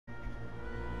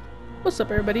What's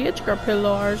up, everybody? It's your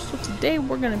Pillars. So today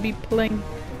we're gonna be playing.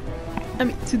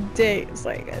 Today is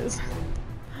like, guys.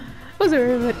 What's up,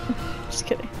 everybody? Just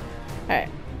kidding. Alright.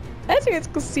 As you guys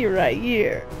can see right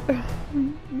here,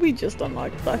 we just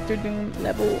unlocked Dr. Doom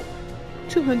level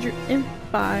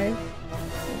 205. Oh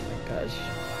my gosh.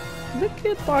 Look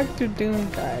at Dr.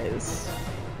 Doom, guys.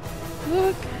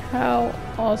 Look how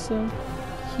awesome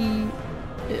he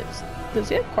is. Does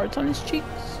he have hearts on his cheeks?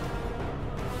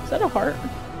 Is that a heart?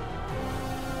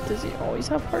 Does he always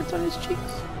have hearts on his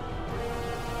cheeks?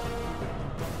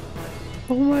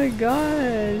 Oh my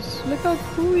gosh, look how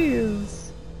cool he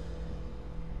is.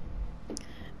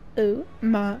 Oh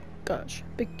my gosh,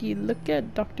 Vicky, look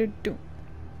at Dr. Doom.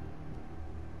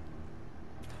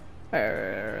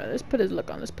 Alright, let's put his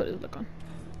look on, let's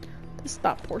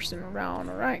stop horsing around,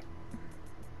 alright?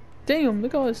 Damn,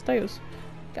 look at all his styles.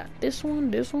 Got this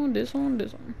one, this one, this one,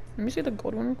 this one. Let me see the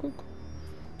gold one real quick.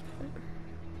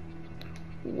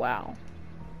 Wow.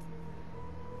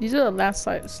 These are the last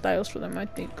styles for them, I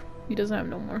think. He doesn't have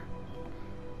no more.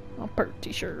 I'm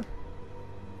pretty sure.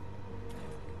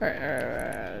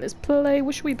 Alright, let's play.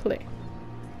 What should we play?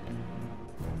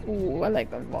 Ooh, I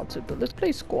like Unvaulted, but let's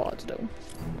play squads though.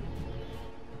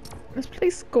 Let's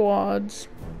play squads.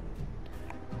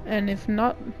 And if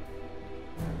not,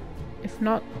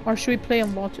 or should we play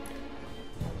Unvaulted?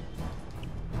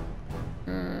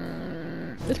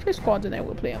 Let's play squads and then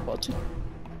we'll play Unvaulted.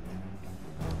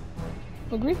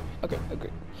 Agree? Okay, agree.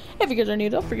 If you guys are new,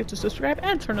 don't forget to subscribe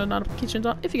and turn the notifications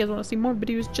on if you guys want to see more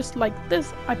videos just like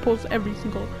this. I post every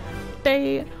single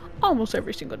day, almost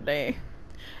every single day.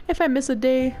 If I miss a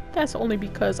day, that's only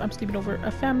because I'm sleeping over a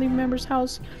family member's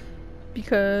house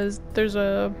because there's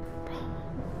a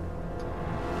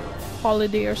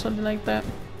holiday or something like that.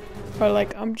 Or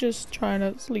like I'm just trying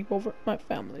to sleep over at my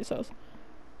family's house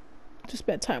to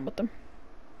spend time with them.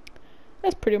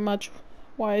 That's pretty much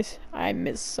why I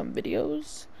miss some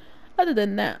videos. Other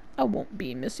than that, I won't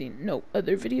be missing no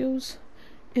other videos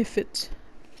if it's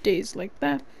days like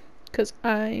that, because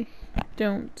I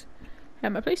don't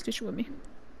have my PlayStation with me.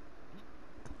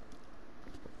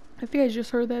 If you guys just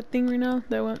heard that thing right now,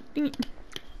 that went ding,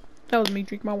 that was me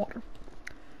drinking my water.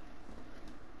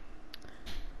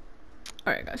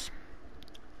 Alright guys,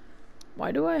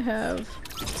 why do I have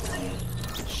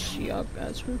Shiok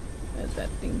as that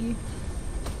thingy?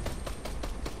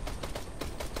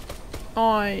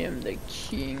 I am the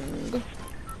king.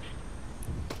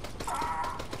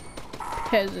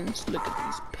 Peasants, look at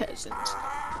these peasants.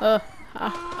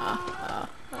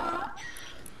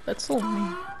 That's so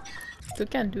mean. Still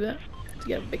can't do that. To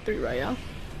get a victory royale.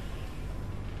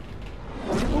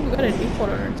 Oh, we got a default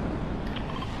on our team.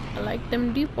 I like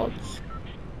them defaults.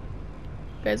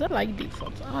 Guys, I like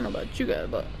defaults. I don't know about you guys,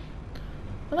 but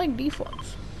I like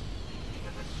defaults.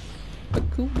 They're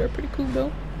cool. They're pretty cool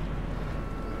though.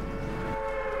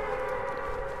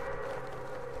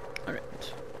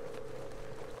 Alright.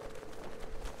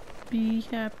 Be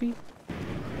happy.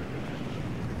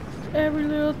 Every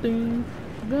little thing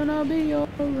gonna be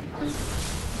alright.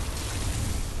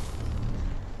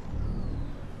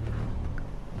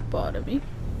 Bottom me.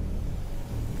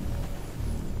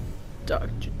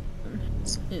 Doctor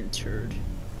has entered.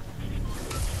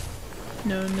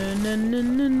 No.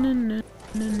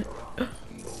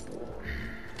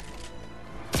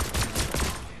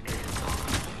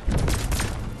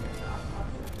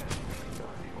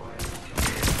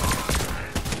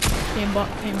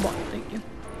 Aimbot, thank you.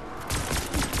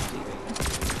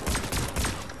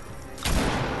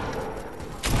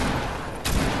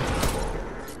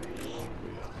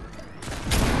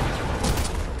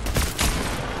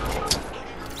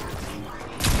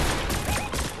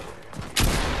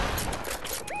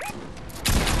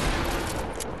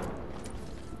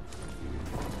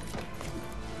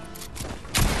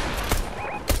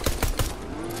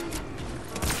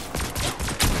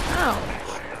 Ouch!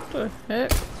 What the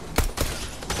heck?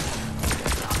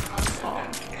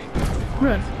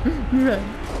 Run!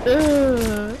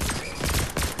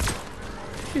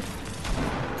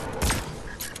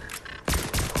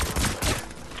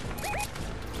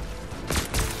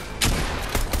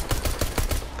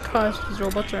 Gosh, these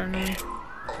robots are annoying.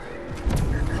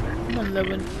 I'm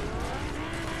 11.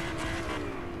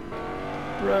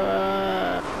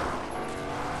 Bruh.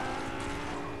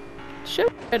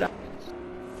 Shut it up.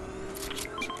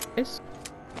 Nice.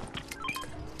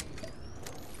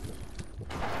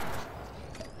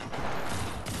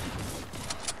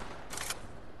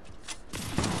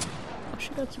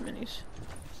 Got some minis.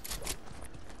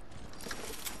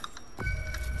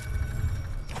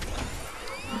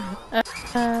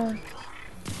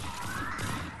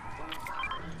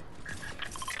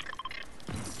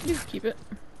 You can keep it.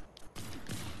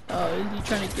 Oh, is he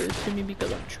trying to give it to me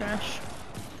because I'm trash?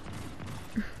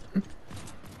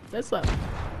 That's not.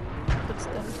 That's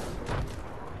dumb.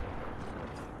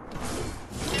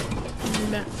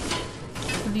 Map.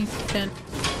 Leave 10.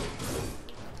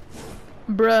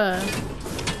 Bruh.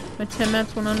 My 10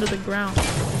 mats went under the ground.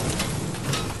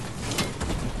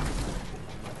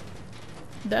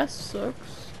 That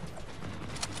sucks.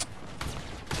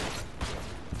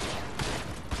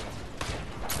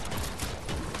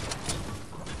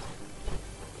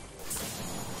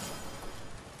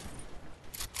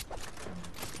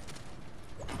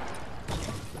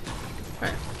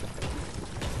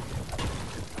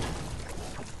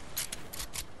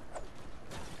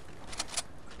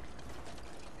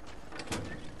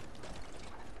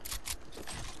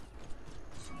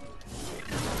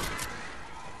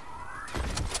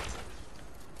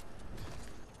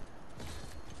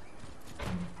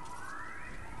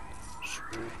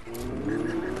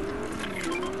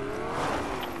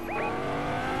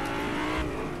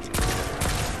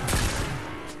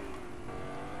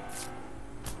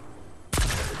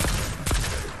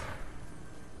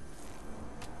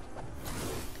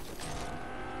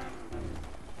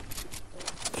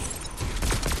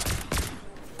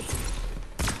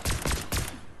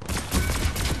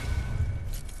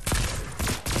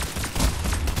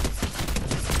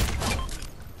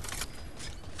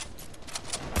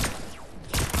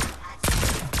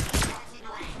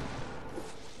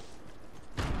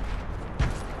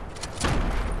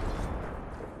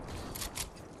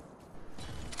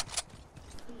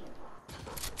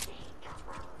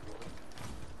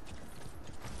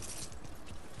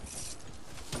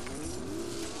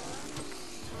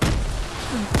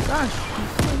 Gosh,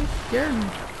 he's so scared me.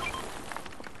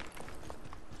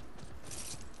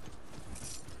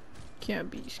 Can't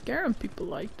be scaring people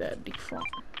like that, default.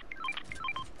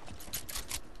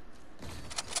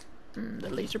 The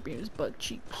laser beam is butt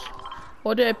cheeks.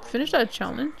 Oh, did I finish that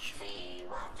challenge?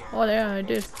 Oh yeah, I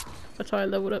did. That's how I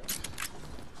leveled up.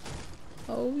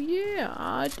 Oh yeah,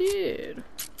 I did.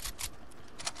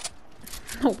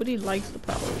 Nobody likes the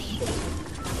powers.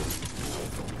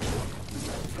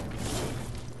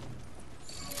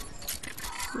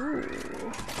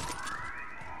 Ooh.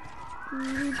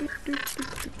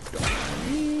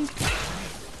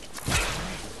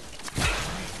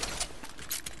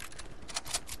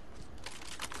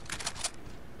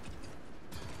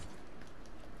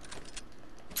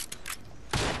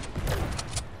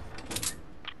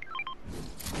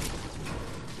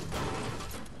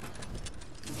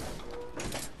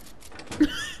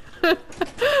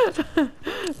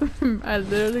 I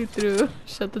literally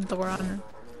shut the door on her.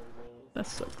 That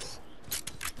sucks.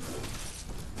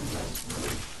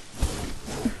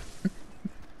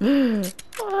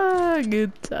 Ah,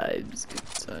 good times, good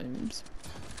times.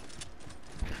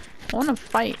 I wanna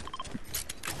fight.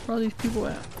 Where are all these people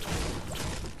at?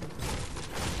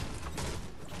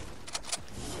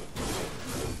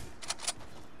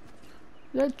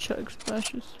 That chug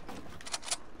splashes.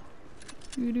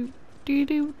 Doo doo doo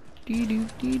doo doo doo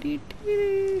doo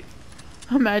doo.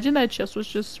 Imagine that chest was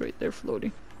just right there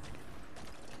floating.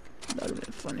 That would have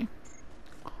been funny.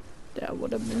 That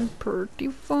would have been pretty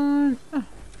fun. Ah.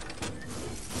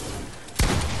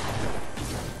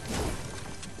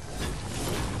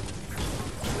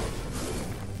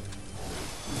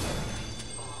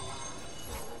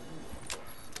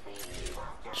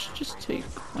 Let's just take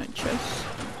my chest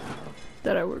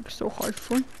that I worked so hard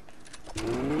for.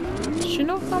 Do you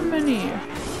know how many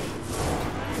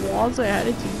walls I had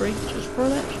to break just for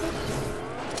that chest?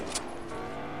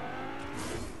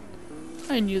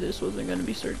 I knew this wasn't gonna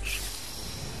be searched.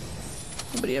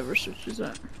 Nobody ever searches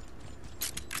that.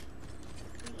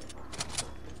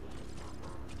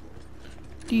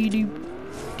 Dee doo.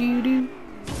 Dee doo.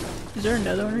 Is there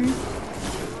another one here?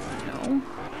 No.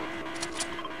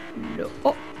 No.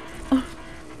 Oh!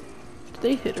 Did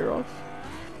they hit her off?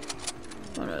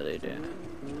 Oh no, they didn't.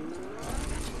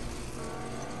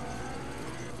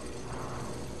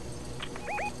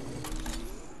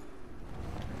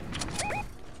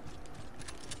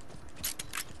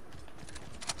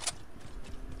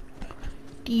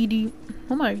 Edie.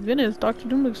 Oh my goodness, Dr.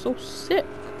 Doom looks so sick.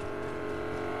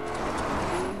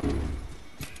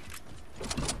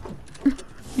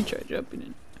 He tried jumping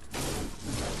in.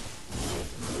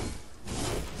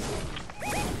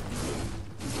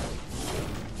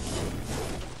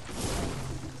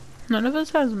 None of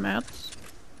us has mats.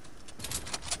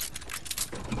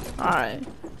 Alright.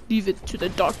 Leave it to the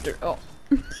doctor. Oh.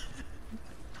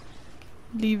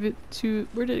 Leave it to...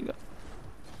 Where did it go?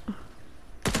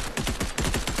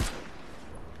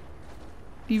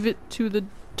 Leave it to the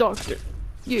doctor.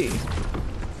 Yeah.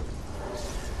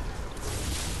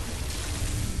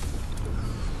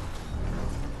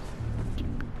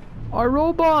 Our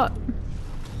robot.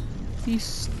 He's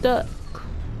stuck.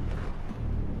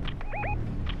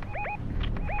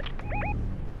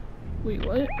 Wait,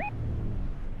 what?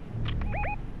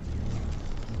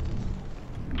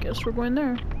 Guess we're going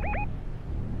there.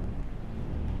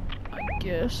 I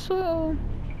guess so.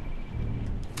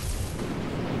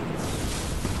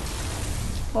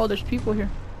 Oh, there's people here.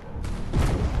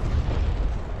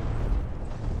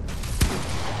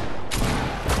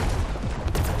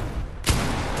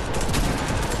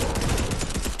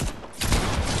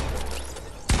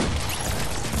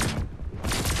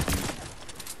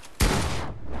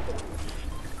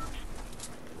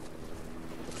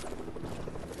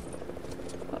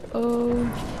 Uh-oh.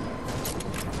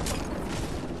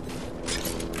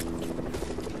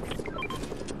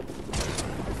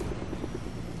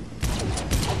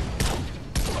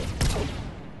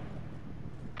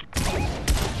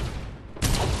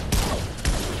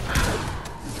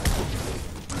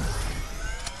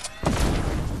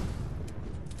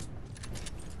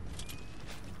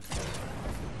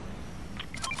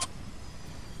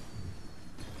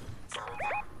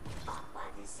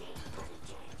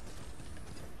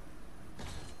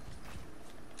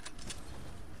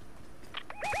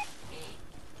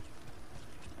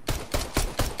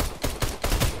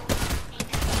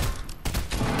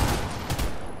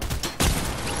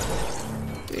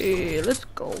 Hey, let's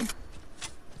go.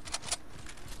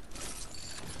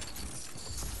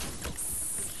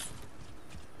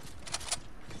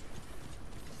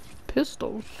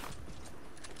 Pistols?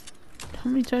 How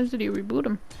many times did he reboot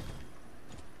him?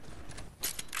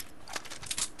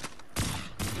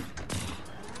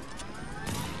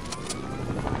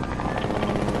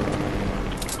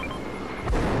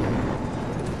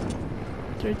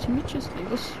 Sorry, Timmy, just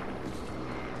leave us.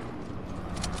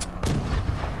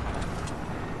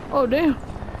 Oh, damn.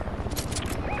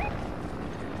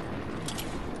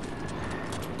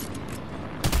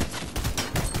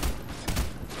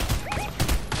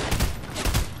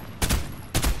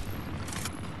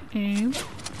 Aim.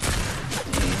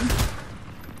 Aim.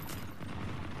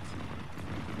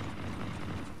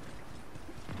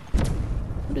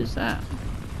 What is that?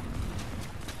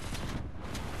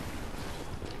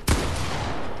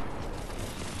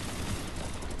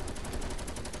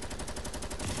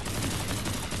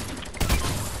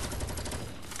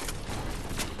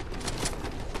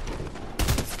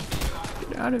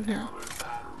 Out of here.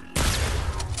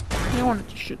 I wanted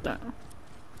to shoot that.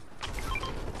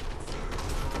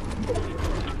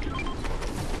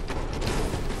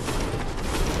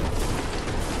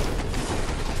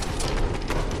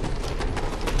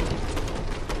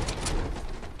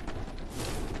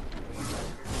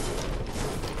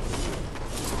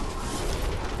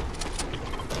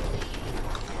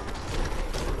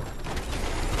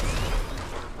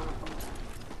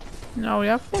 Now we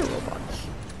have 4 robots.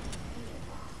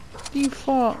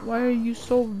 Default, why are you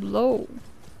so low?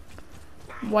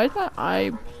 Why is my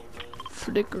eye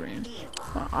flickering?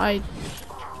 My eye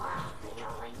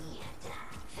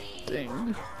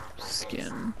thing.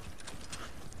 Skin.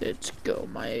 Let's go,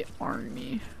 my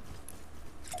army.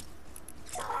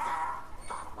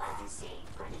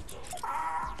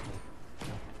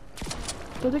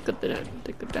 So they could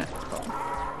dance. Oh.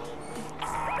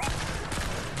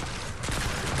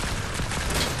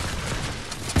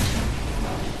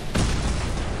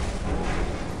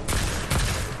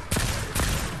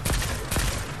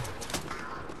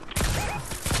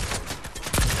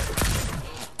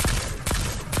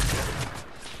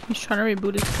 He's trying to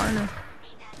reboot his partner.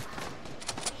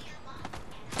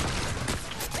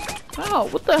 Ow,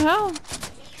 what the hell?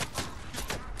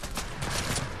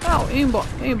 Ow, aimbot,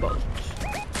 aimbot.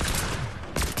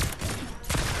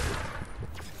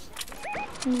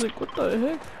 I was like, what the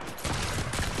heck?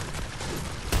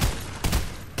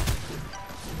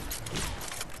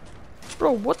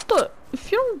 Bro, what the? If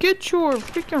you don't get your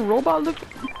freaking robot look.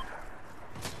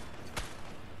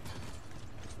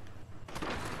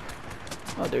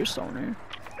 Oh, there's someone here.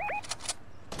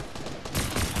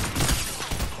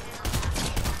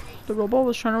 The robot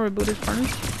was trying to reboot his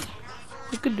partners.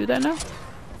 We could do that now?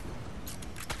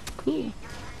 Cool.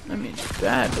 I mean,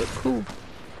 bad, but cool.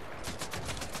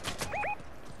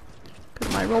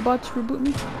 Could my robots reboot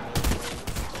me?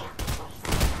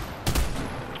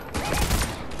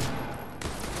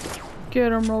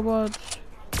 Get 'em, robots.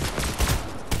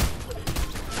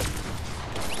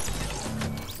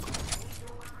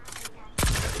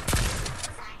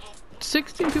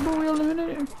 $16 people we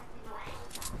eliminated.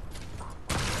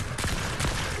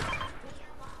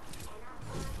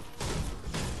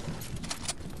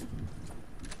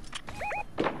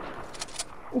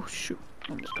 Oh shoot,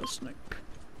 almost got sniped.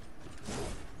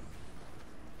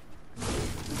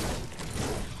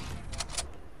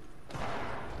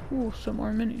 Ooh, some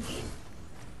more minis.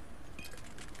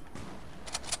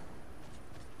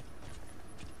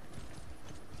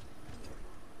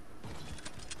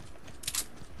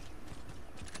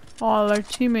 Oh, our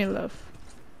teammate left.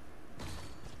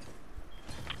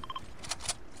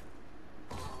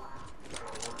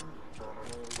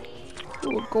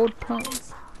 Ooh, a gold pump.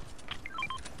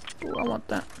 Ooh, I want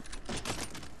that.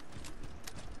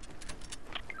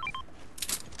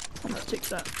 I'm gonna take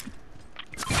that.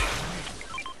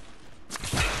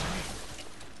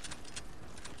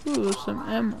 Ooh, some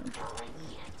ammo.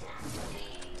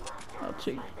 I'll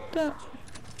take that.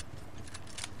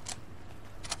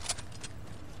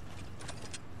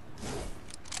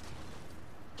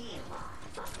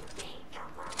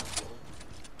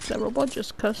 That robot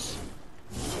just cuss.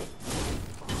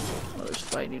 Oh, there's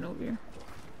fighting over here.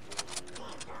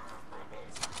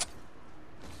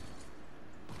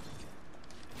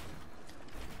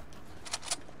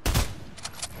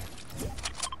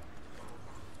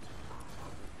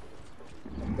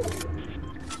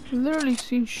 Literally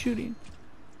seen shooting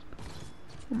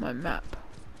on my map.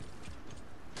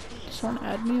 Did someone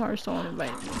add me or someone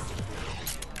invite me?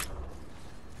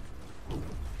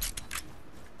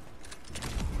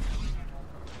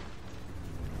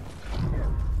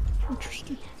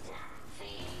 Interesting.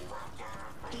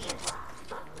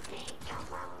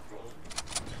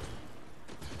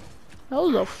 That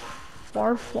was a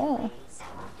far fall.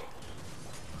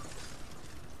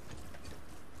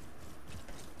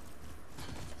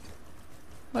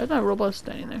 Why is my robot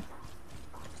standing there?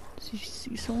 Does he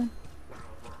see someone?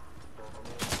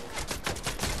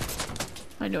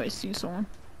 I know I see someone.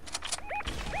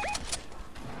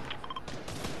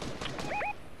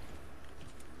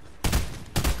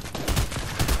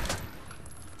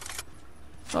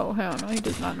 Oh hell no, he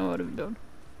does not know how to build.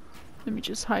 Let me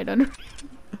just hide under.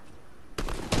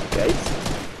 Guys.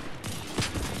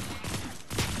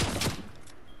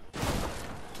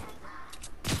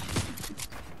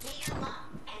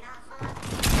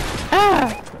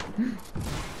 Ah!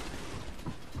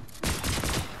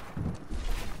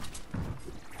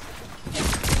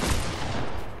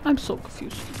 I'm so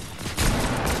confused.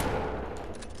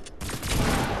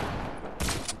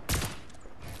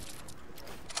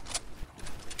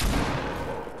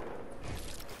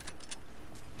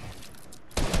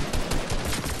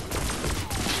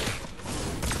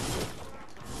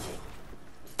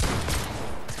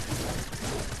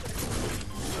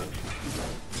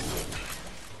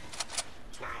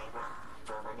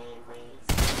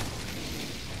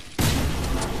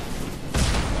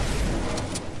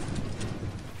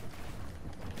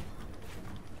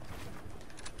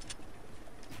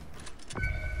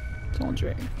 Someone's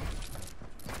right.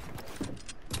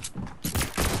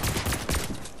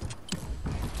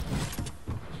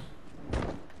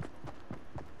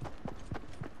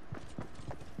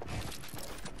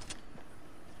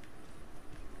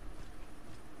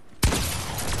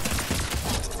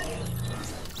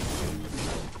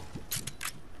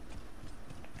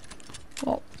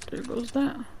 Well, there goes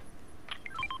that.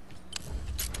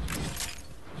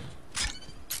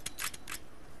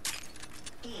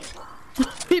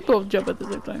 People jump at the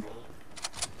same time.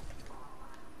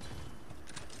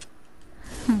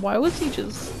 Why was he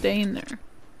just staying there?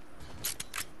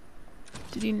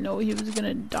 Did he know he was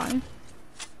gonna die?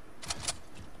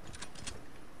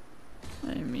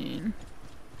 I mean...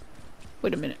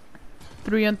 Wait a minute.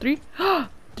 3 on 3?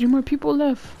 3 more people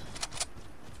left.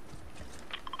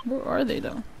 Where are they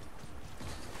though?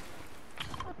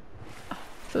 I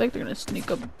feel like they're gonna sneak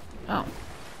up. Ow.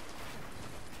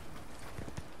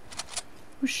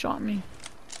 Who shot me?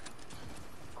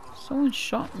 Someone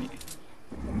shot me.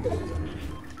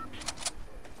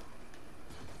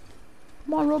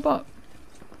 Come on, robot.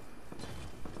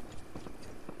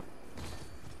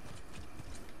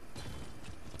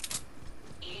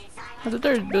 I thought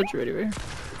there's builds ready right here.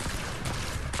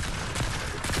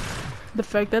 The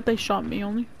fact that they shot me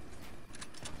only.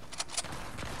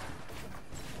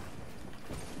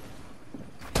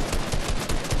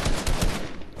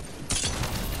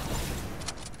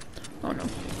 Oh no.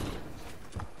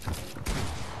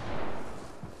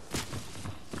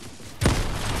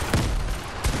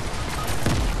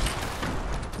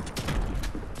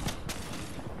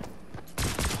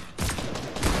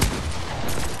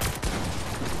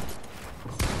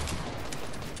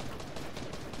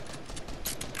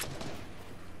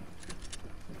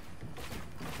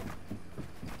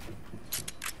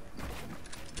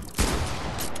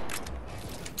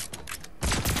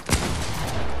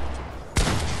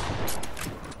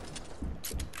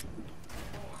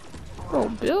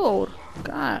 build.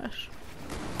 Gosh.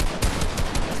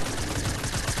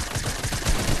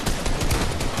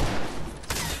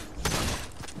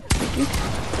 Thank you.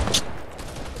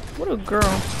 What a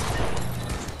girl.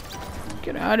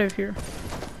 Get out of here.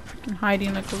 Freaking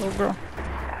hiding like a little girl.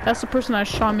 That's the person that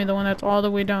shot me, the one that's all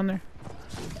the way down there.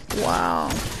 Wow.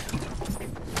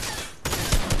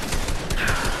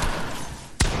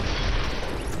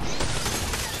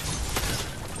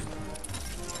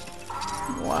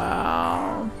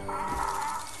 Wow.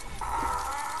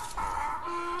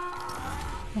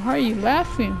 Why are you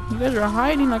laughing? You guys are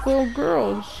hiding like little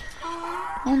girls.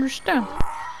 I don't understand.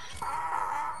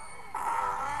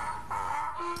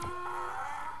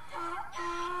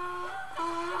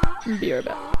 Be right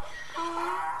back.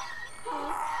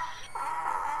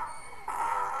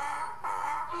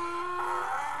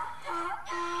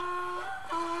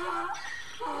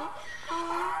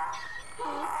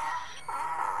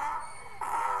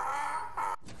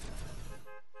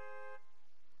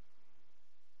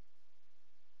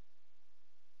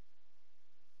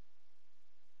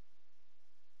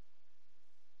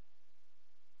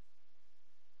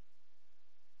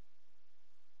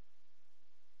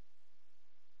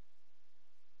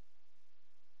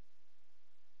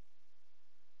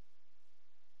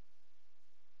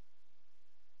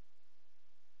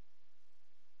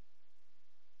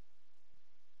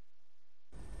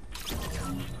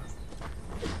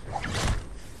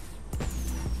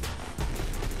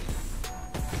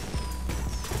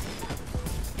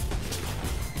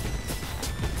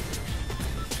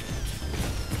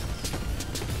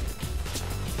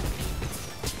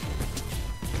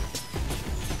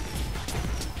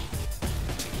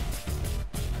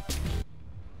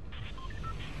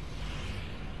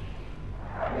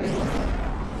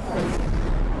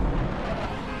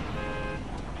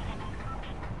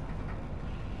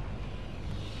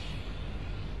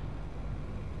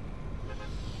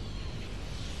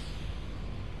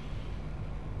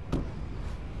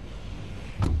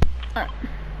 Alright.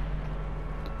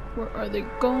 Where are they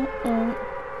going?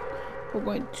 We're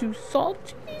going to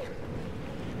Salty.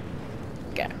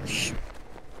 Gosh.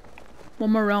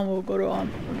 One more round, we'll go to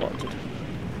Vaulted.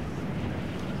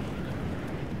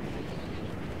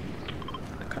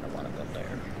 I kind of want to go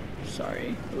there.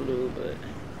 Sorry, Blue, but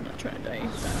I'm not trying to die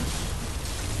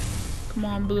fast. Come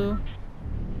on, Blue.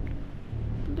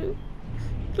 Blue.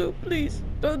 Blue, please.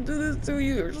 Don't do this to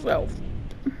yourself.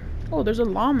 Oh, there's a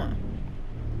llama.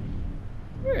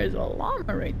 There is a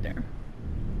llama right there.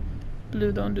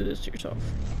 Blue, don't do this to yourself.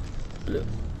 Blue.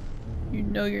 You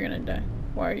know you're gonna die.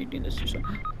 Why are you doing this to yourself?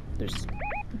 There's...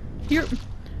 Here!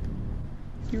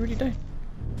 You already died.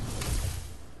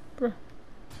 Bruh.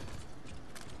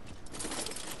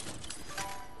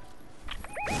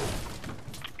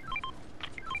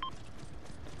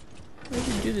 Why did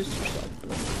you do this to yourself,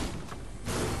 Blue?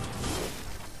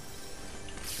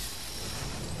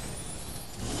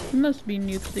 You must be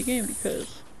new to the game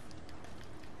because...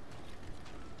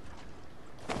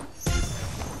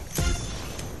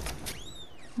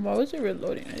 Why was it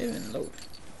reloading? I didn't even load.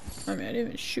 I mean, I didn't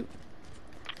even shoot.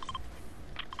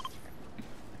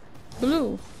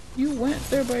 Blue, you went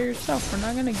there by yourself. We're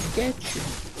not gonna get you.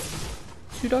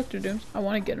 Two Dr. Dooms. I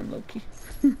want to get him, low-key.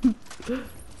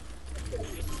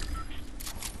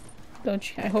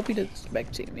 Don't you? I hope he doesn't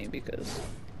spectate me because...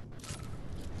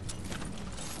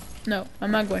 No, I'm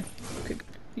not going. Okay, good.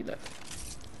 He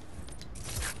left.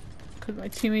 Because my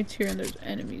teammate's here and there's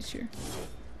enemies here.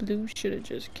 Blue should have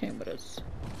just came with us.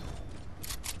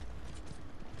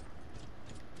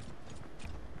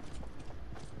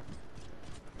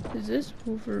 Is this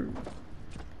over?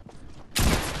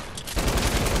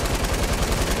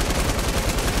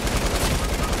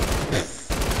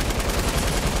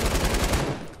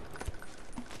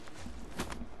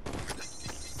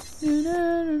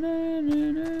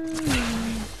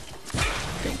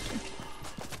 Thank you.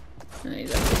 And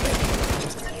he's actually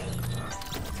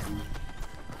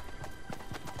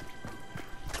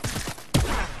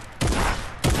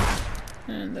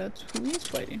and that's who he's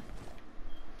fighting.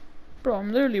 Bro,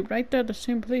 I'm literally right there at the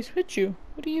same place with you.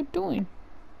 What are you doing?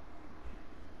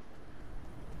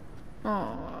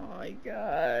 Oh my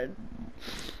god.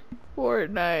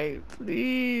 Fortnite,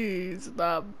 please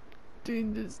stop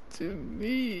doing this to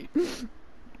me.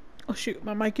 Oh shoot,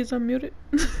 my mic is unmuted.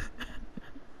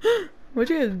 What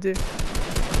you guys do?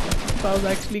 If I was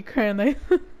actually crying like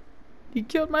you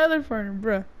killed my other friend,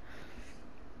 bruh.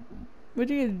 What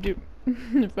you guys do?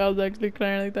 If I was actually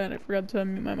crying like that and I forgot to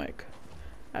unmute my mic.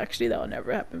 Actually, that will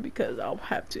never happen because I'll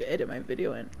have to edit my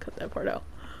video and cut that part out.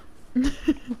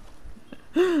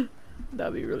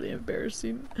 That'd be really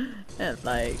embarrassing. And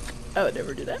like, I would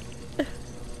never do that.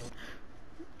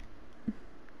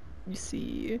 You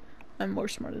see, I'm more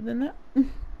smarter than that.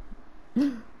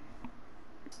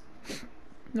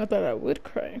 Not that I would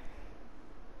cry.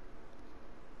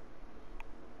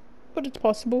 But it's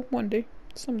possible one day,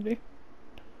 someday.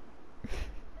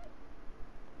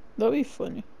 That'll be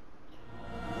funny.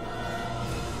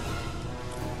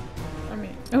 I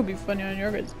mean, it'll be funny on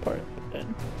your guys' part, but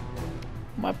then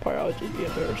my part I'll just be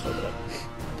embarrassed over that.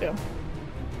 Damn.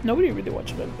 Nobody really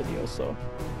watched that video, so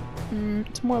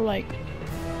it's more like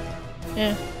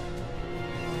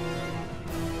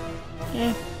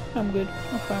I'm good.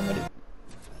 I'm fine with it.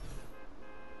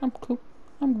 I'm cool.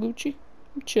 I'm Gucci.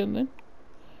 I'm chilling.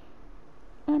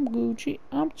 I'm Gucci.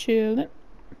 I'm chilling.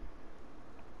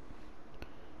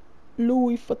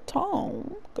 Louis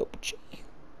Vuitton. Gucci.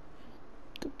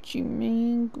 Gucci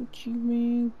man. Gucci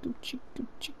man. Gucci.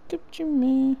 Gucci. Gucci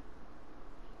man.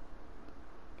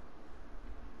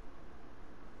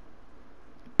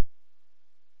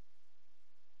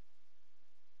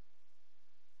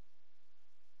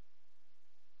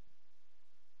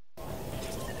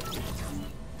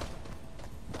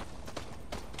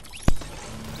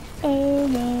 Oh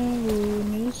my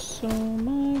goodness, oh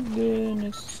my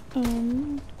goodness, oh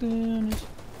my goodness.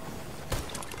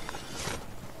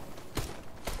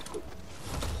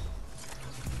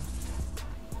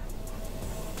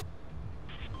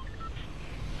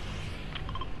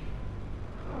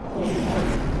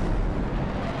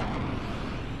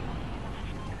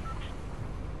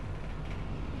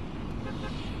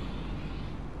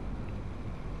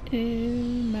 Oh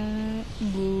my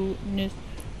goodness.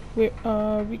 Where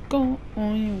are we going? Where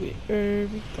are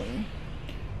we going?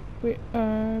 Where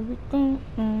are we going?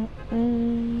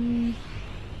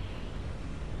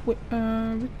 Where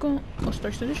are we going? Oh,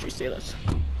 Starks Industry, say less.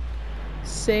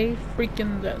 Say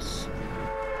freaking less.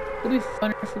 It'll be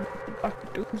funny if we get Dr.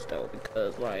 Doom's though,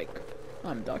 because like,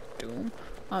 I'm Dr. Doom.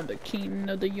 I'm the king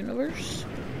of the universe.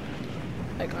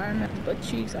 Like Iron Man's butt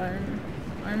cheeks, Iron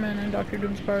Man and Dr.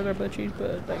 Doom's part of their butt cheeks,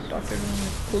 but like Dr. Doom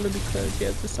is cooler because he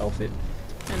has this outfit.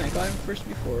 And I got him first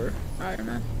before Iron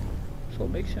Man, so it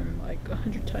makes him like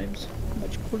 100 times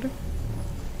much cooler.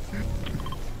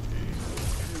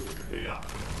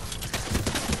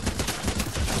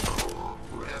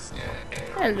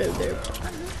 Hello there,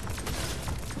 partner.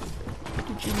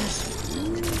 Did you miss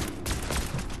me?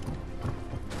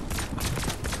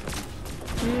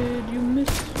 Did you miss?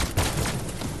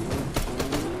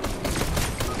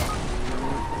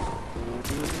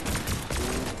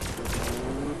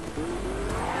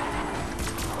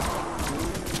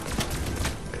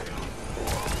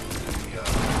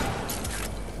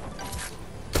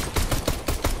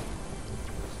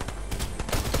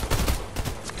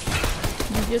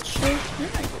 Get shot,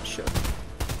 and I get shot.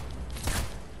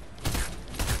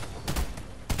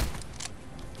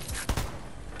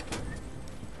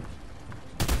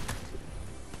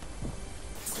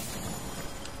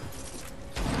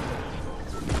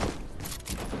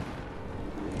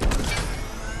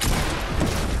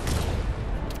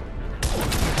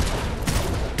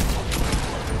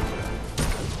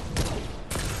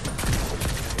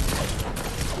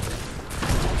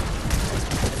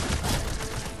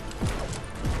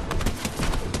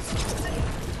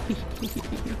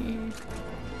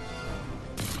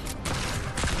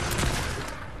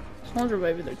 Someone's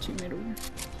reviving their teammate over here.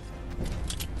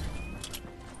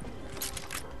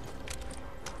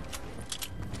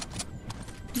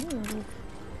 Ooh.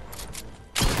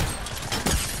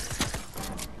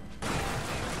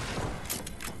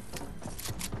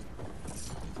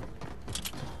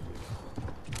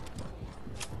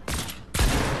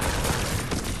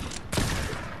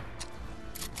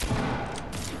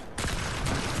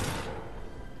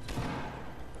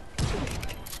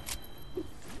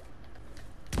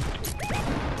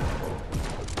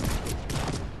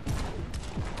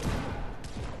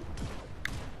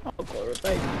 I'll go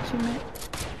revive you, teammate.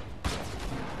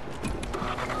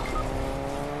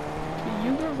 Can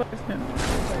you revive him?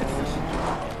 Revive this.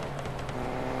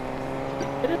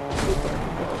 Get it?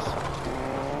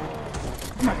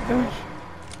 Oh my gosh.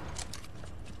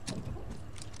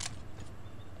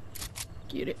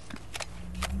 Get it.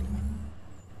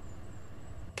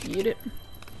 Get it.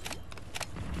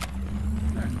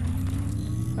 Alright.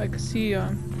 I can see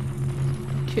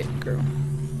Kit Girl.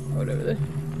 Or whatever they.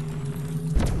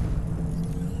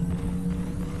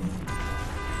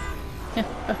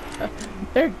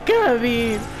 They're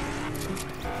coming!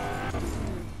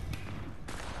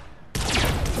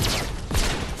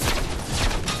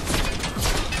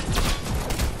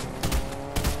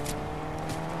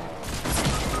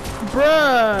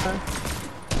 Bruh!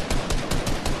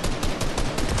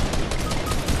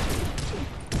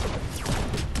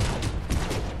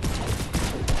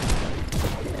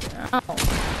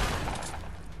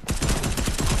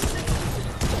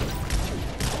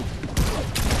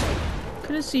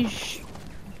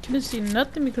 Couldn't see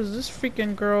nothing because this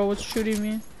freaking girl was shooting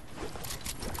me.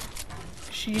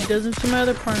 She doesn't see my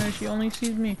other partner, she only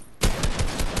sees me.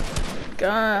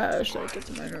 Gosh, that gets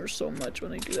on my nerves so much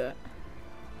when they do that.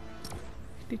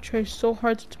 They try so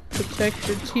hard to protect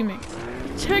your teammate.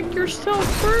 Protect yourself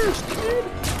first, kid!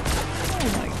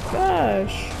 Oh my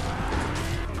gosh.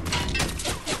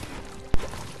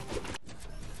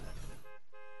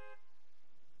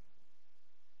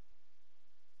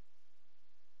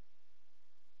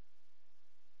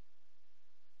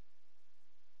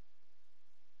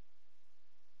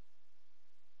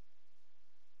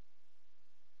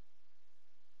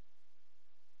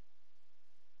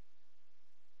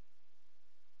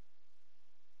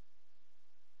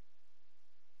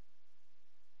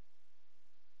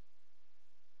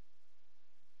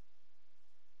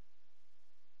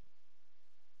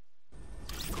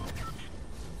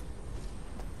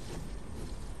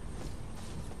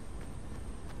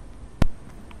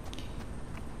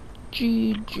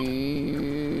 GG.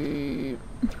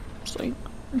 Psych.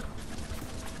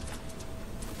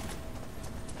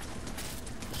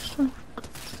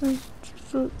 Psych.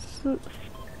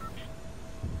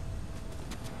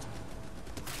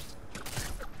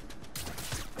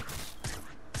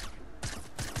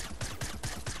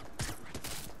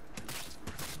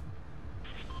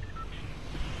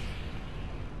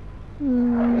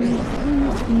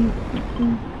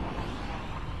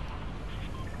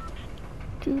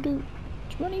 Doo-doo.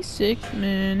 26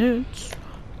 minutes.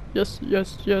 Yes.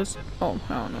 Oh,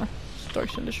 I don't know.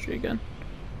 Starks Industry again.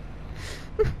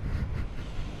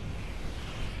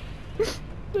 I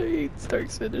hate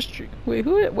Starks Industry. Wait,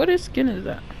 what is skin is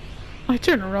that? I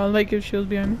turned around like if she was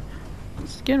behind me. What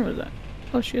skin was that?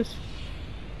 Oh, she is.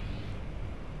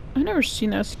 I've never seen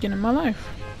that skin in my life.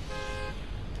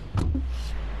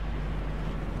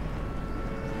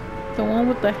 The one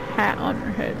with the hat on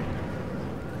her head.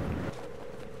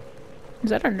 Is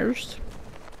that a nurse?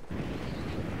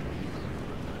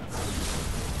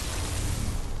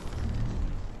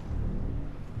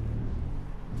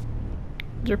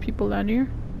 Is there people down here?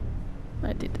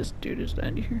 I think this dude is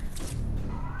down here.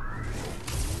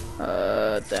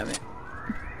 Damn it.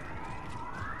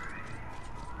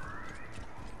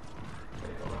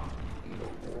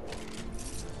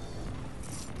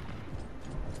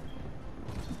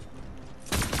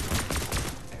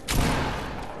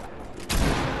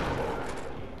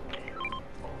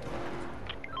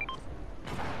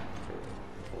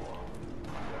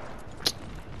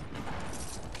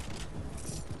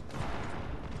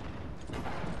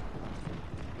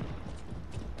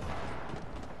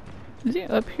 Is he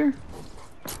up here?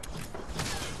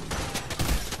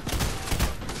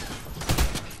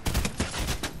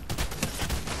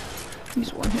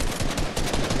 He's one hit.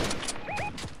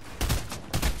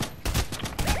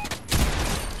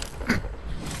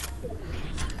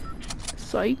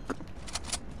 Psych.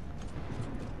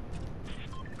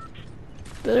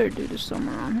 The other dude is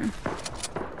somewhere on here.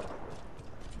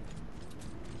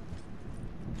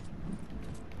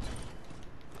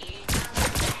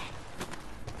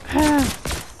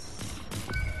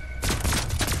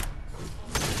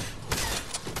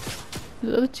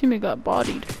 The other teammate got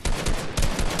bodied.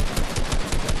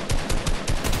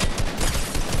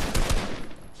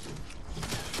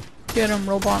 Get him,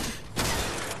 robot.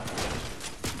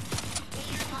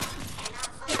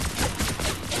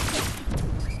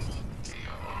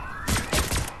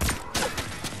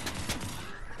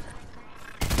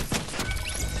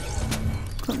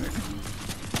 Come here.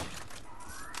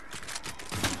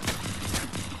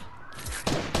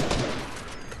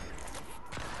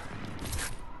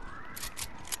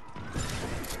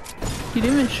 He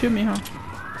didn't even shoot me, huh?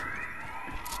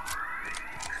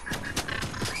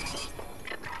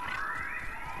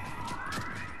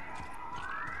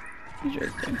 He's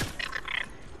right there.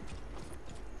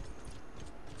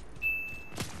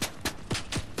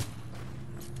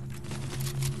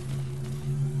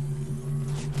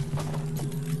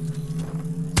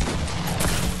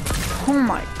 Oh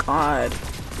my god.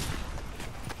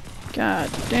 God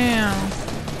damn.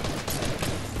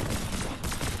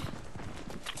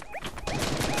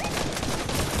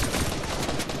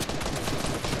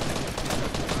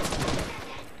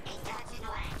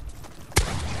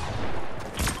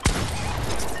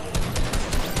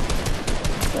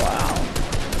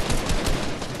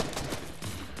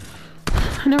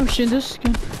 I never seen this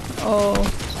skin. Oh,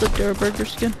 it's the Dare Burger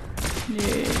skin. Yeah,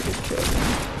 good kill.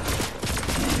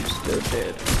 I'm still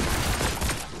dead.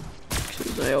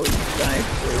 Cause I always die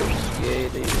first. Yeah,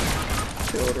 they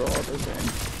killed her all the time.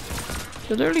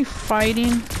 They're literally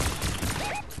fighting.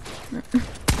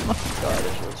 Oh god,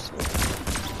 it was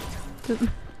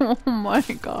so... Oh my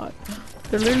god.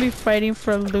 They're literally fighting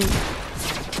for loot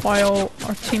while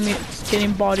our teammate's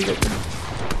getting bodied over.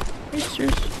 Are you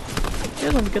serious? You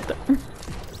guys don't get that.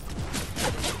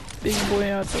 Big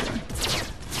boy out there.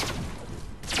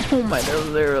 Oh my, they're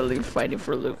literally fighting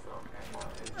for loot.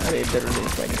 Are they literally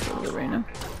fighting for loot right now?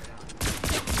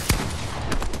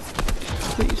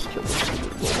 Please kill this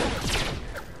loot.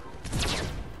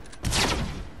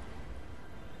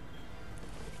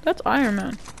 That's Iron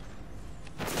Man.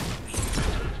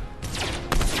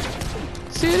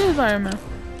 See, it is Iron Man.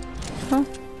 Huh?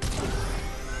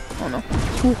 Oh no.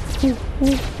 Ooh, ooh,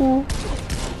 ooh, ooh.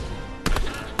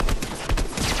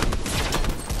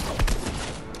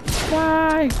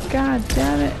 Why? God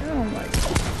damn it. Oh my god.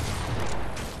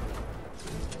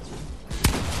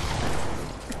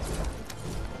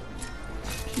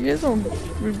 You guys don't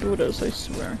reboot us, I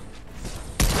swear.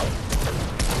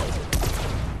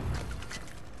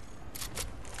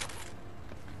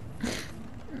 Oh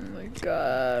my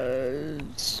god.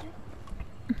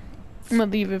 I'm gonna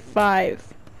leave it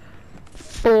 5,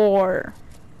 4,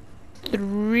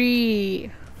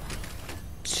 3,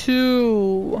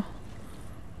 2,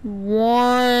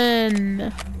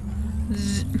 1.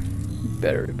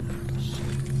 Better reboot us.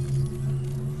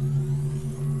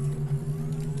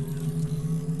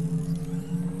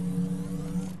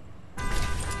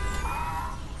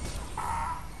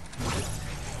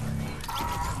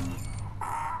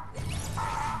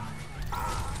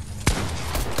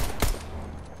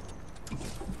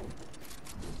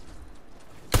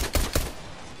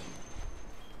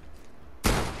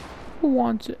 Who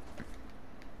wants it? I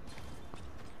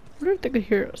wonder if they could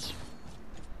hear us.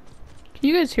 Can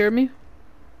you guys hear me?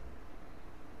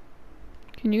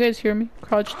 Can you guys hear me?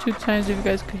 Crouch 2 times if you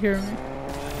guys could hear me.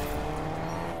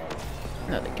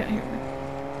 No, they can't hear me.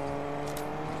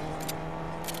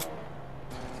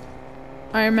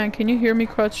 Iron Man, can you hear me?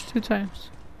 Crouch 2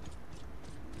 times.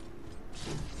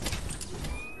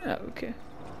 Oh, okay.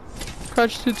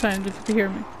 Crouch 2 times if you can hear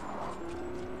me.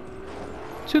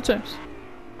 2 times.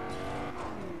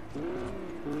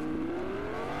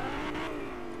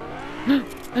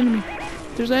 Enemy.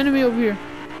 There's an enemy over here.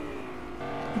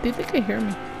 I think they can hear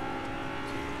me.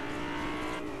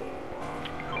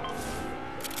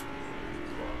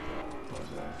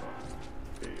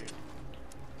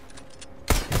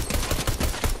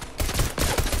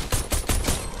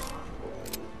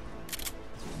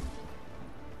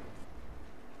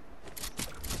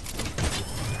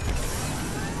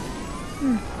 I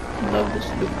love this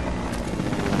loop.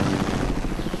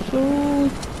 So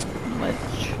much.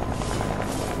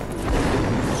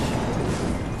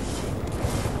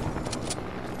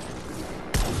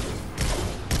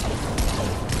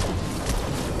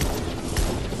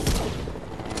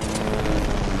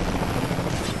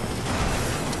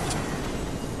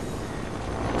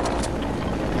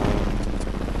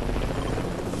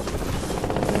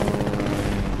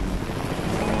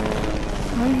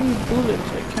 I need bullets,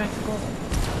 I can't go.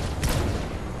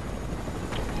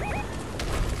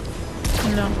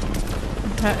 No.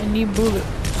 I need bullets.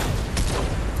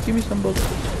 Give me some bullets.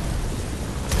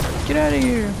 Get out of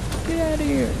here! Get out of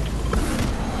here!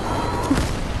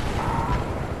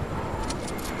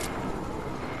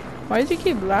 Why does he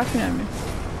keep laughing at me?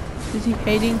 Is he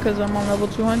hating because I'm on level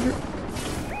 200?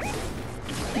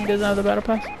 He doesn't have the battle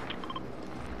pass?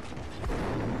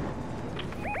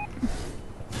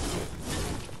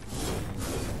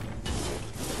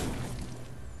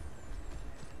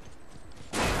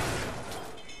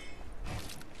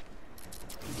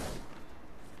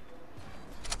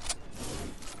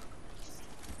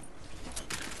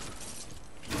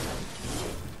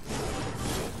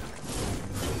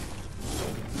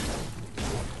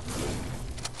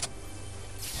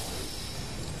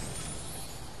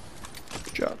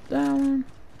 Drop that one.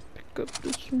 Pick up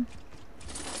this one.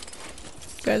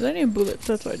 Guys, I need bullets.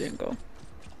 That's why I didn't go.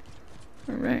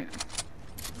 Alright.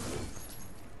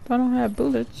 If I don't have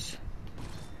bullets,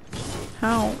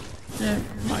 how am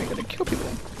I gonna kill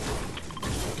people?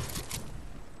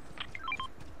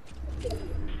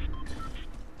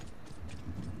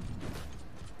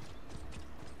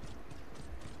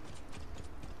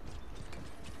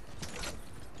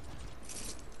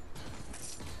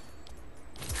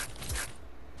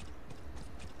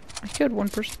 I killed one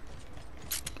person.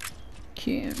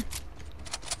 Okay. I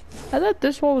thought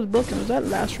this wall was broken. Was that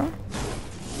last round?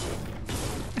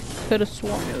 I could have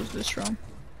sworn it was this round.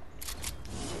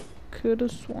 Could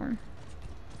have sworn.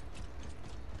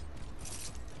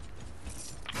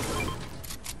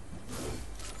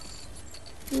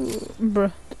 Ooh,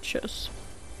 bruh, the chest.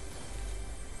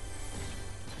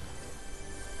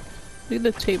 Look at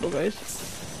the table, guys.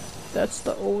 That's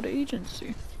the old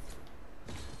agency.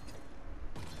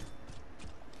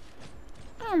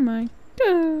 Oh my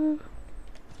god.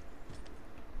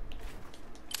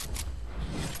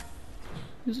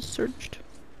 Is it searched?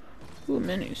 Ooh,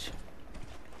 minis.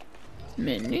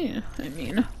 Menu, I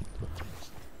mean.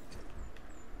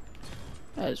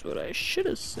 That's what I should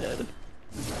have said.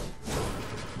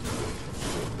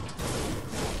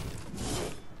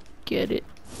 Get it.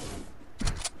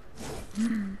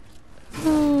 Good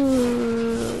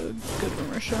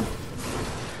one, Russia.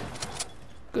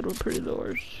 Good one, pretty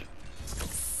doors.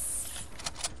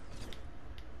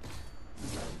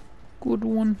 Good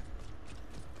one.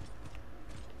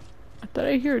 I thought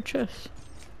I hear a chest.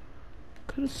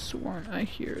 Could have sworn I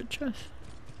hear a chest.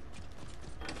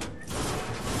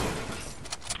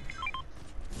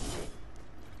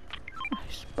 My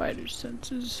spider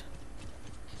senses.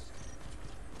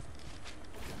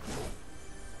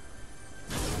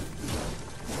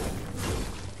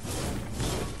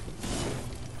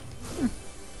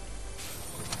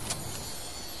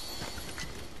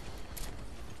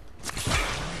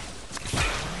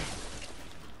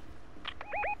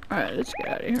 Alright, let's get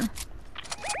out of here.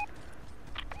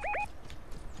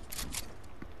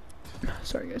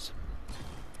 Sorry, guys.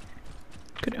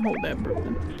 Couldn't hold that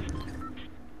bourbon.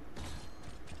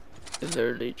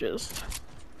 Literally just.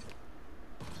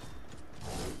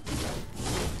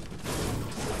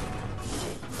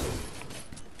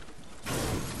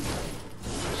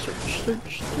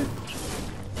 Search.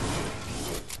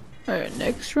 Alright,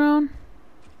 next round.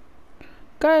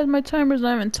 Guys, my timer's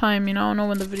not even timing. I don't know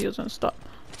when the video's gonna stop.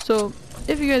 So,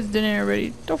 if you guys didn't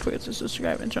already, don't forget to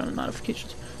subscribe and turn on the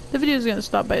notifications. The video is gonna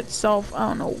stop by itself. I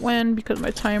don't know when because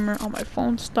my timer on my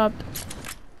phone stopped.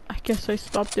 I guess I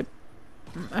stopped it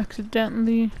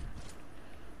accidentally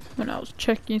when I was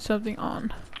checking something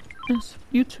on this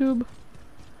YouTube.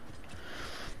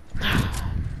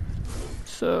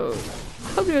 So,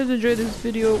 hope you guys enjoyed this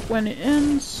video when it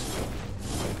ends.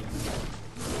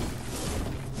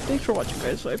 Thanks for watching,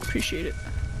 guys. I appreciate it.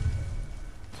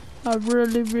 I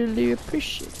really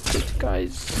appreciate it,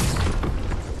 guys.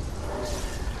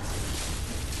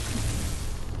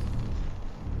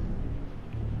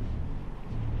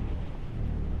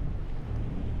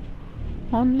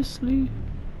 Honestly,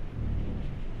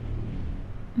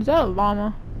 is that a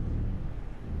llama?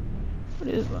 What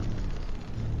is that?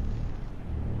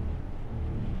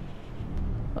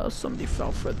 Oh, somebody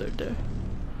fell for their death.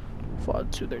 Fall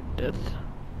to their death.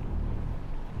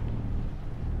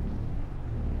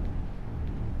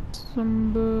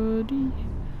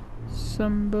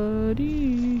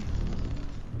 Somebody.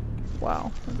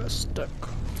 Wow, I got stuck.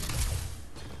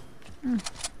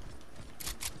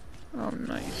 Oh,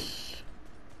 nice.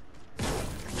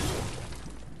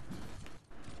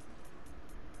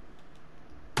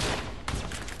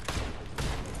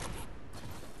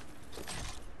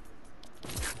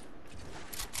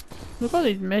 Look at all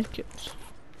these medkits.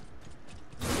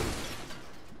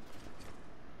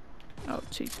 I'll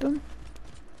take them.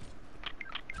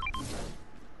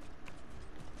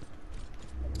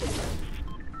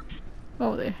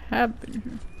 Oh, they have been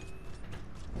here.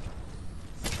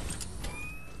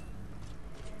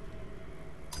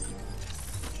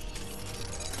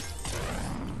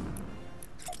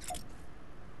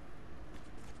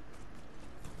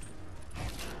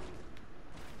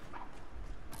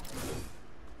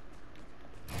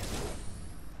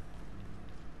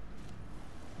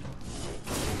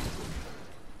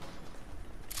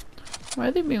 Why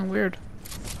are they being weird?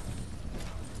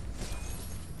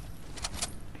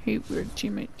 I hate weird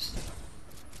teammates.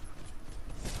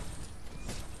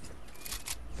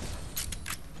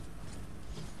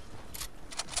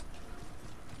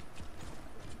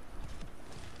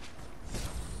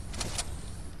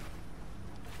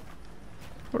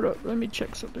 Hold up, let me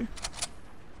check something.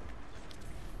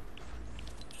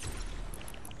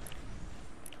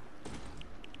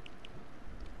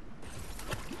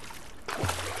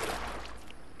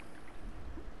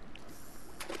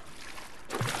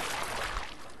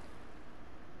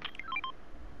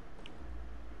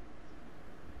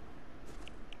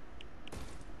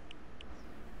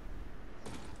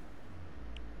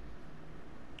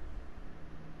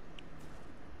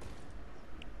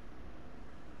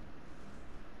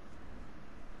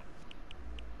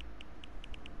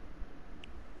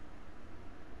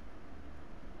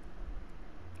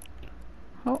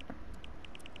 Oh.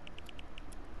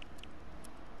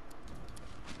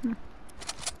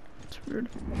 It's weird.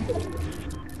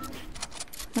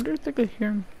 Wonder if they could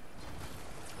hear me.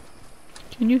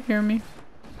 Can you hear me?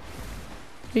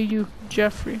 Hey you,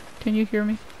 Jeffrey, can you hear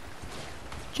me?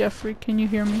 Jeffrey, can you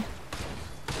hear me?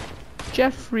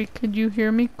 Jeffrey, could you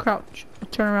hear me? Crouch.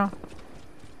 Turn around.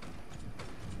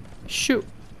 Shoot.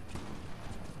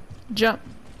 Jump.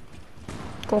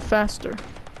 Go faster.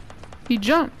 He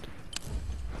jumped.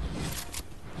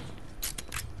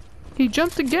 He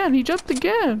jumped again. He jumped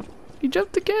again. He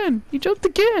jumped again. He jumped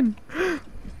again.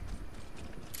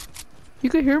 You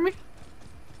can hear me?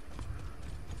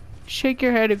 Shake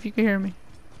your head if you can hear me.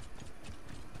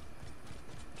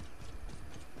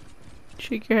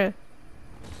 Shake your head.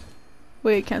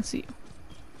 Wait, I can't see you.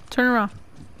 Turn around.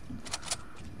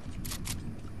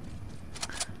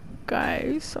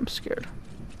 Guys, I'm scared.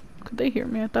 Could they hear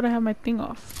me? I thought I had my thing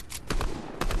off.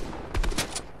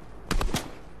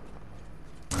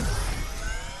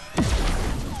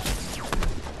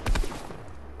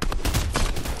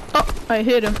 Oh, I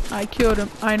hit him. I killed him.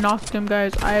 I knocked him,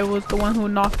 guys. I was the one who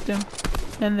knocked him.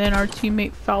 And then our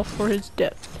teammate fell for his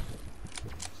death.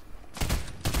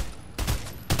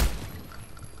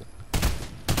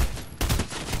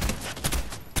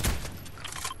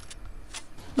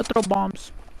 Let's throw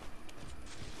bombs.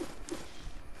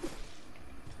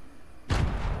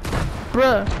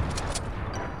 Bruh.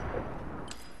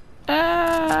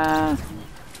 Ah.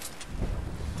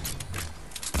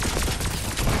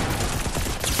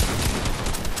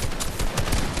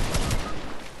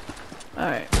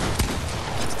 Alright. I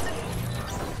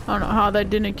don't know how that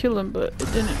didn't kill him, but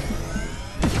it didn't.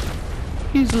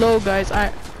 He's low, guys.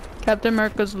 Captain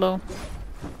America's low.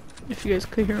 If you guys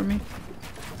could hear me.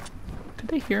 Could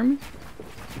they hear me?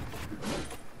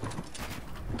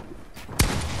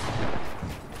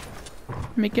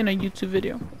 Making a YouTube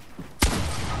video.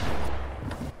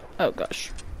 Oh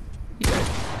gosh. You guys.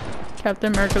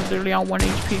 Captain America's literally on 1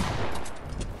 HP.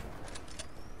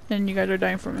 And you guys are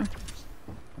dying from him.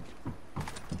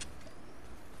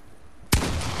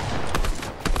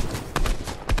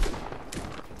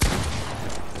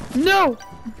 No!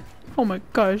 Oh my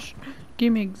gosh.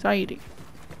 Give me anxiety.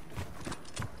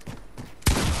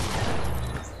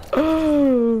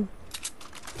 Oh!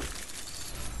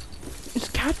 Is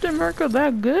Captain America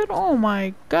that good? Oh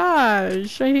my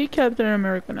gosh. I hate Captain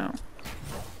America now.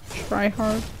 Try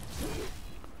hard.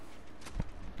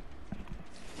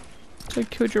 So I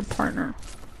killed your partner.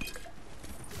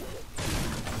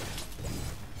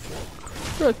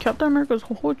 Look, Captain America's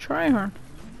whole try hard.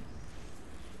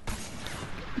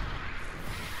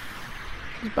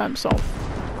 He's by himself.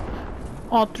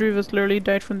 All three of us literally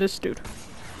died from this dude.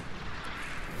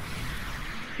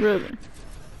 Really?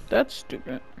 That's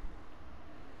stupid.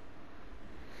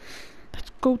 Let's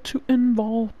go to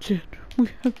Unvaulted. We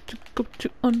have to go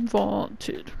to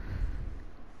Unvaulted.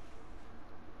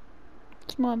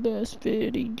 It's my best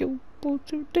video for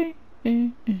today.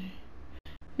 When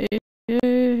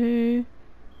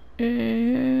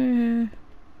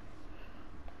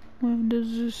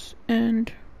does this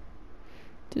end?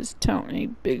 This town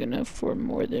ain't big enough for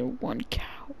more than one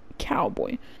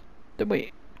cowboy.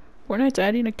 Wait, Fortnite's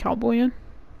adding a cowboy in?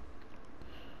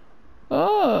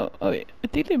 Oh wait, I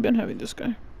think they've been having this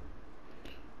guy.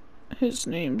 His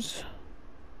name's...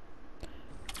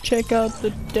 Check out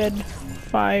the Dead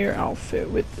Fire outfit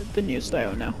with the new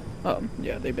style now.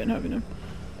 Yeah, they've been having him.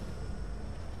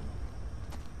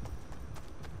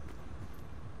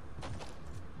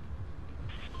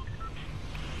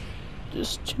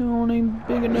 This town ain't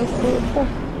big enough for both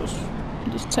of us.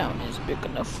 This town is big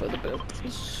enough for the both of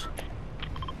us.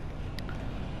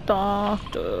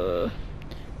 Doctor.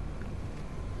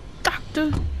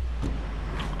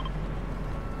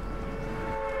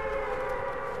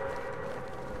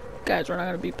 Guys, we're not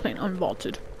gonna be playing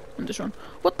Unvaulted on this one.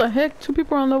 What the heck? 2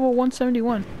 people are on level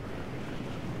 171.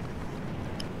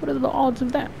 What are the odds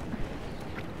of that?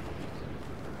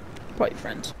 Probably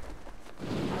friends.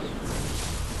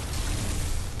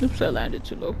 Oops, I landed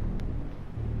too low.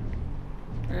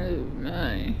 Oh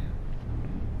my.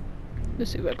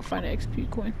 Let's see if I can find an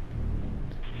XP coin.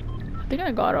 I think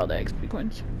I got all the XP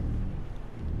coins.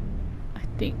 I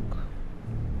think.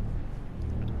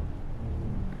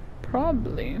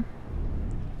 Probably.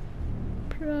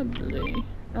 I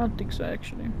don't think so,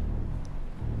 actually.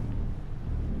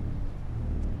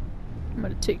 I'm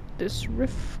gonna take this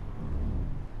riff.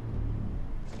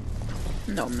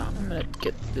 No, I'm not. I'm gonna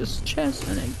get this chest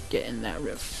and then get in that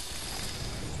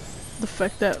rift. The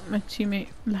fact that my teammate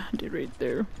landed right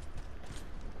there.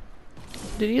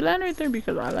 Did he land right there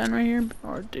because I land right here?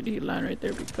 Or did he land right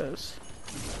there because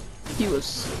he was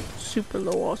super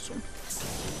low also?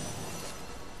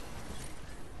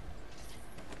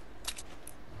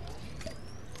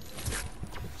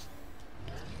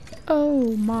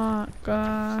 Oh my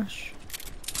gosh.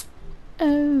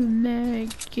 Oh my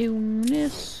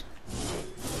goodness.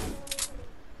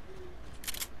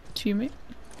 Teammate?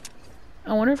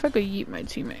 I wonder if I could yeet my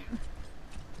teammate.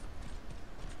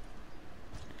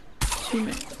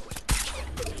 Teammate.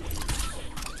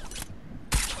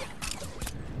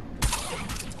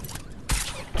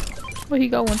 Oh, he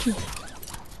got one too.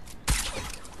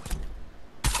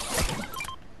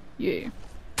 Yeah.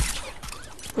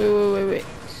 Wait.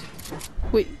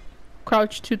 Wait.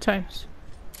 Crouch 2 times.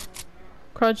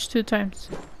 Crouch 2 times.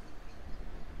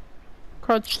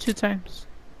 Crouch 2 times.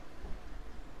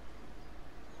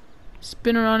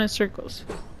 Spin around in circles.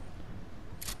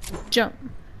 Jump.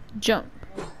 Jump.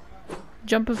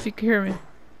 Jump if you can hear me.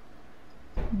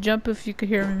 Jump if you can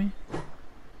hear me.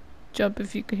 Jump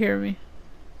if you can hear me.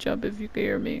 Jump if you can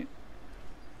hear me.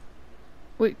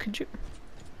 Wait, could you?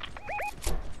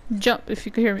 Jump if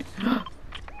you can hear me.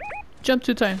 Jump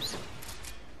 2 times.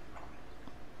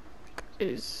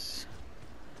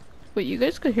 Wait, you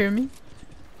guys could hear me?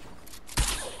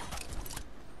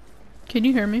 Can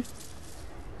you hear me?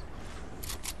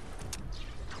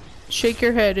 Shake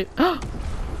your head. I'm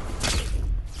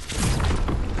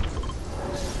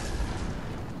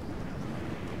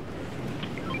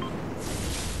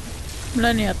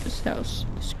landing at this house.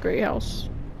 This gray house.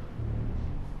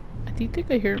 I think they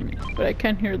could hear me, but I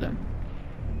can't hear them.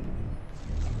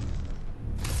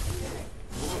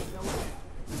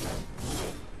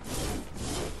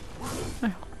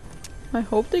 I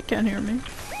hope they can hear me.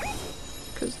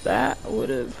 Cause that's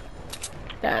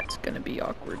gonna be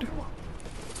awkward.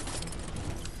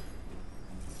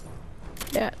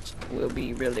 That will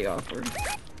be really awkward.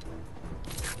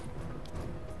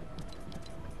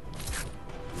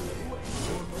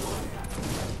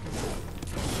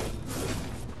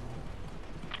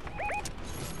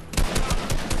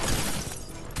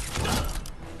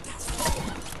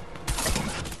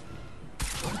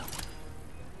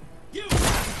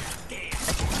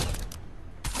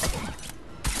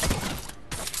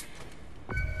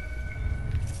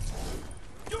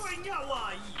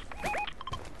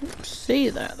 Say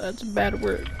that. That's a bad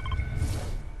word.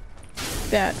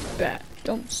 Bad.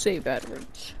 Don't say bad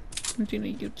words. I'm doing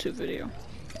a YouTube video.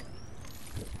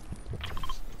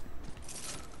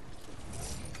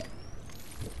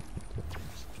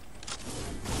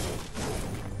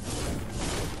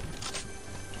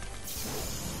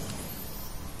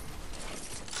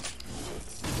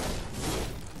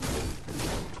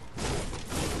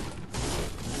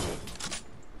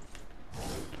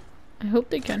 I hope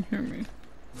they can hear me.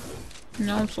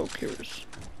 Now I'm so curious.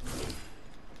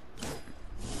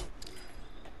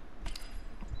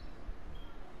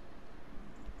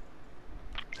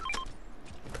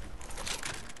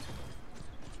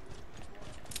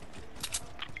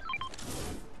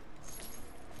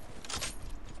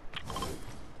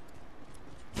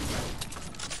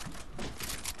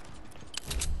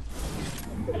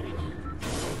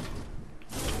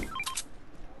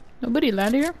 Nobody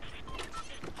landed here?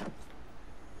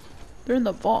 They're in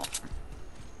the vault.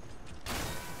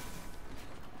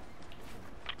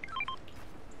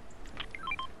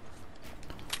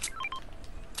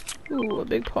 Ooh, a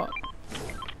big pot.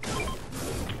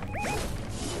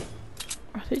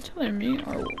 Are they telling me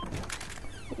or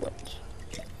what?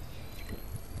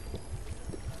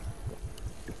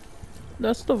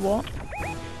 That's the vault.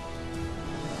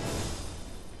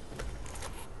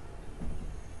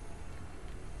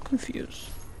 Confused.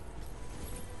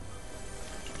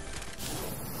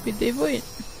 Wait, they wait.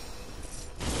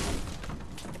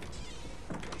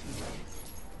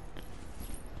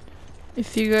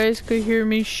 If you guys could hear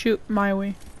me, shoot my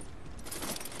way.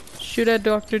 Shoot at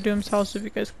Dr. Doom's house if you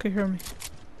guys could hear me.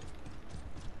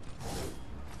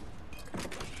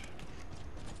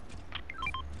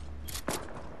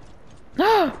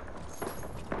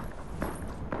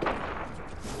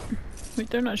 Wait,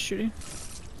 they're not shooting.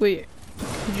 Wait,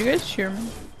 did you guys hear me?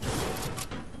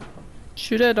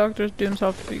 Shoot at Dr. Doom's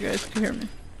house if you guys could hear me.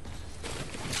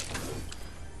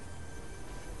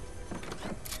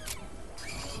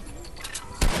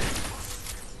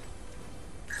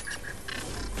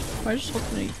 I just hope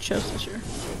any chest is here.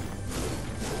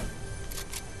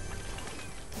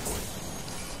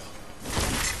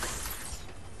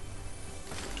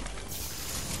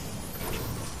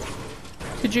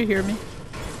 Could you hear me?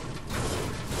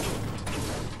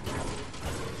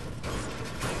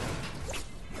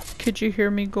 Could you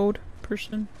hear me, gold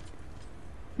person?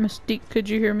 Mystique, could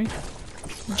you hear me?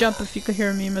 Jump if you could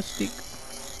hear me,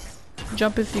 Mystique.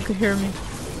 Jump if you could hear me.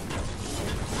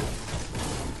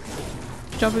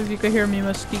 Jump if you could hear me,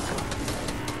 Mystique.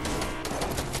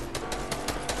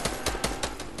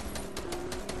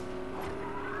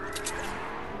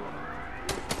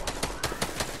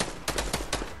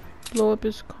 Blow up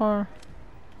his car.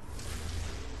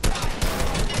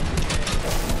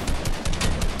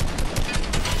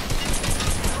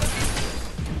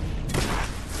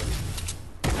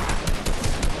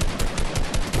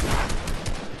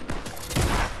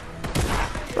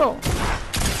 Bro.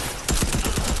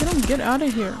 get out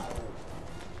of here.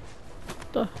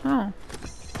 The hell?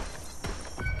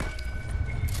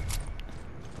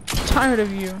 I'm tired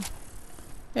of you.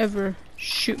 Ever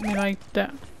shoot me like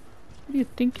that? Who do you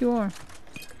think you are?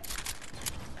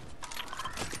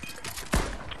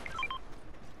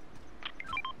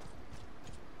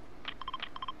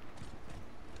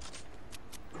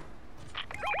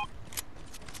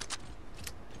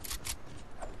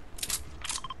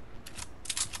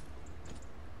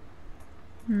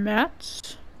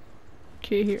 Mats?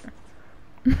 Okay, here.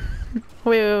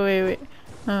 wait.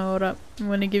 Oh, hold up. I'm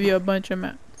gonna give you a bunch of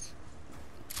mats.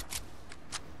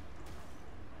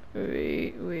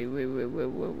 Wait.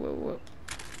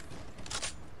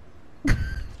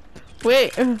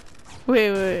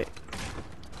 Wait.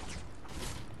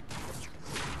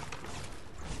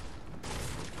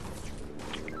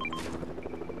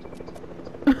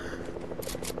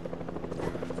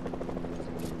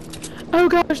 Oh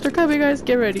gosh, they're coming, guys.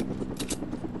 Get ready.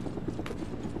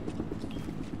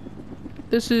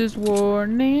 This is war.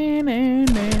 Nah.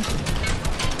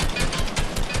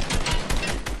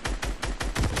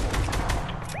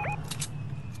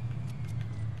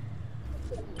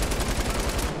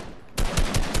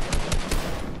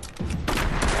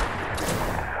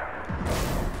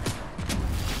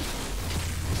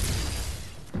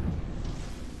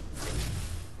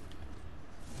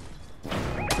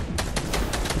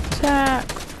 Attack.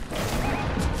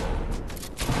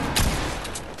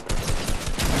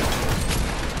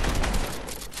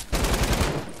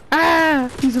 Ah!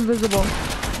 He's invisible.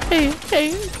 Hey.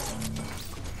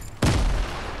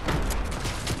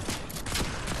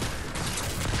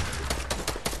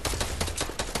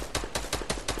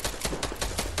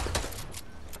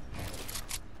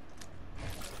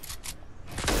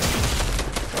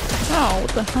 Oh,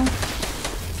 what the hell?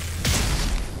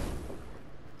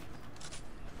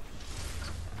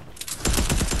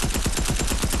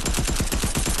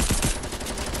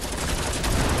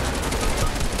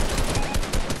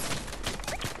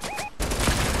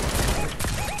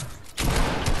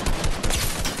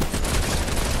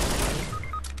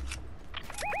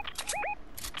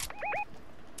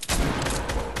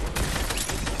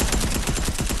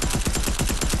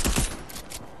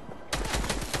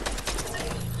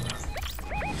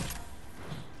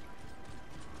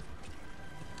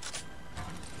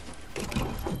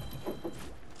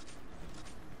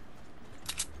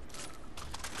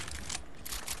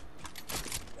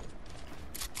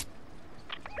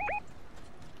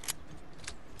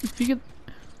 If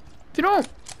you don't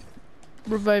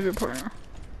revive your partner.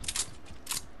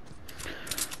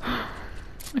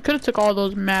 I could have took all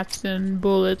those mats and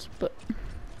bullets, but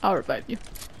I'll revive you.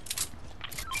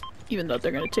 Even though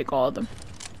they're gonna take all of them.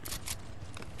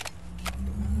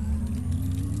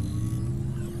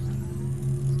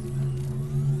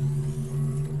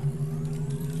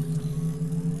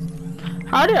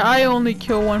 How did I only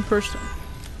kill one person?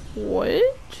 What?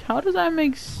 How does that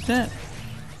make sense?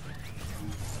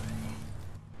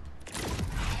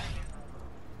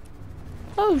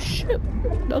 Oh shit,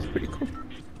 that was pretty cool.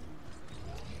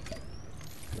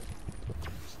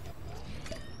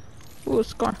 Ooh, a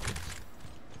scar.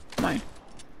 Mine.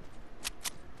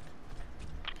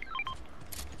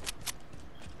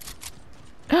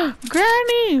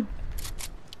 Granny!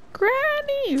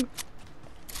 Granny!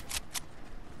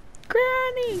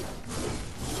 Granny!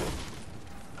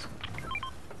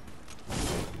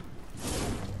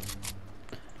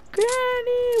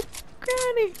 Granny!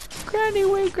 Granny! Granny,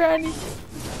 wait, Granny!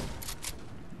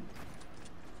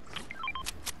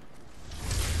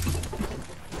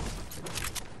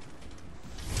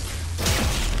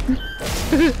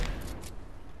 I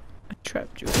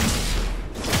trapped you. Let's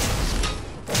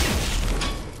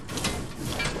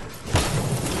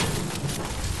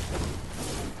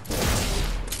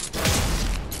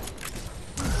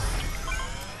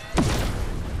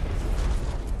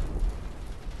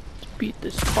beat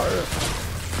this car up.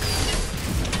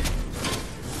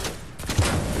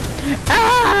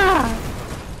 Ah!